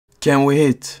Can we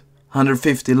hit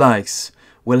 150 likes?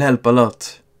 Will help a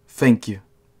lot. Thank you.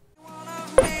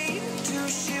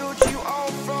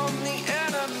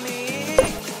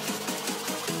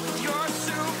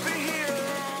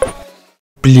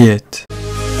 Bliet.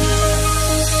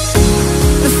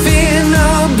 The fear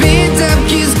no beat-up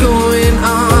keeps going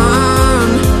on,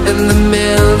 and the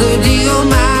melody of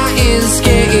my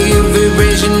escape,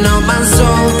 vibration of my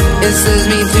soul, it sends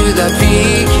me to the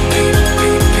peak,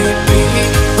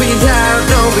 without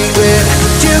no regret.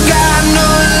 You got no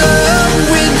love,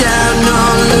 without no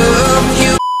love.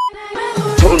 You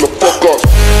turn the fuck up.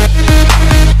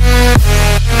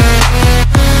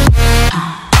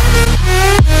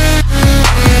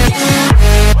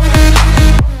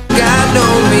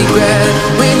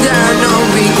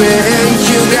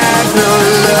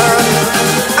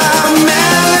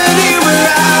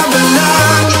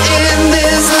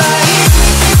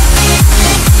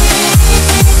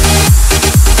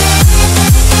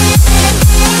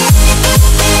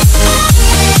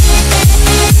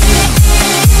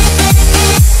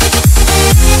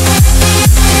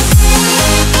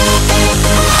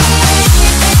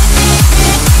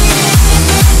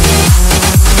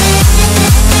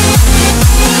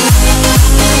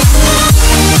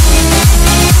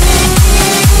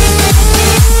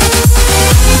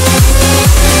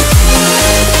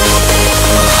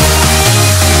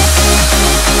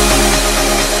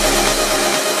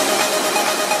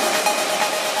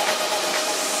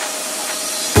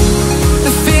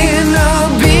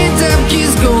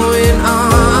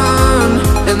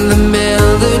 The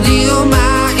melody of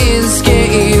my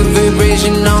escape,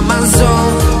 vibration of my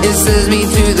soul, it sends me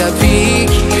to the peak.